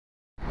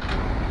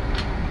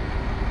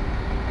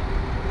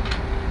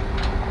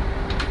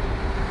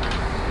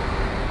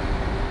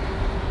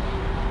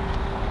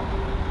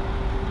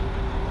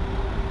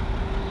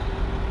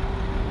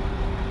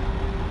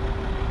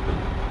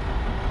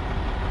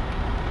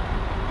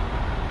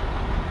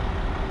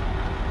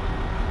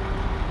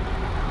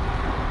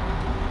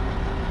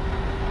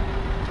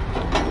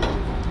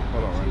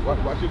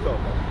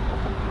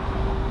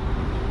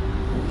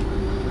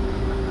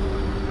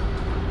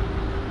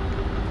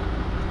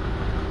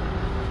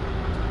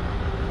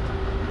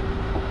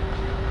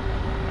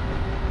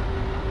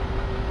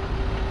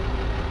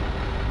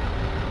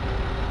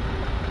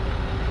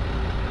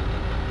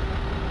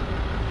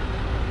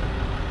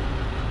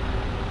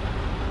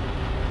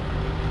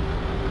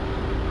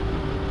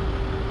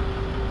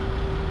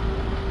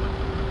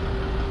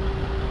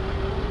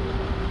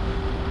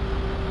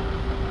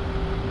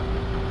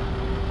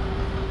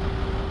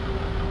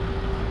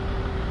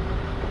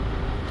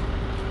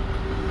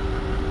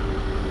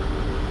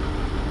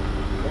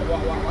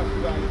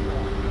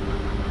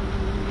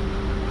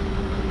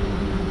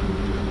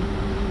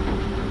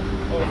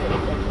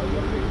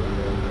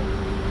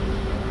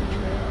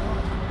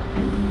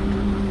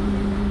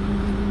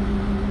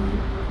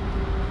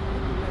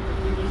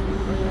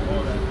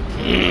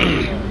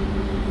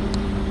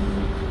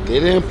They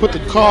didn't put the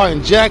car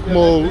in jack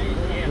mode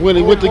when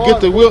they went to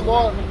get the wheel.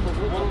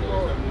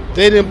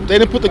 They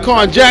didn't put the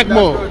car in jack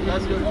mode.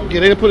 Yeah,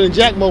 they didn't put it in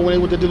jack mode when they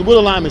went to do the wheel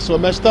alignment, so it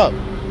messed up.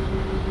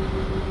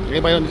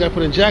 Everybody else got to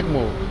put it in jack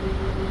mode.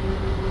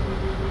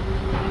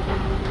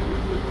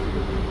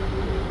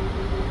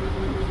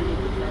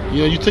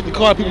 You know, you take the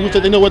car, people who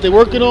think they know what they're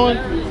working on.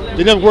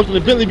 They never worked on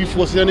the Bentley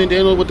before, so they don't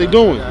know what they're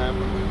doing.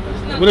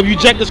 Whenever you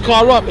jack this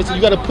car up,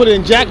 you got to put it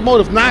in jack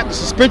mode. If not, the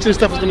suspension and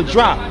stuff is going to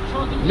drop.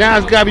 Now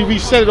it's got to be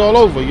reset all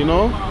over, you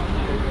know?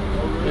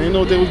 They didn't know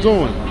what they was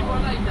doing.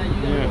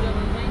 Yeah.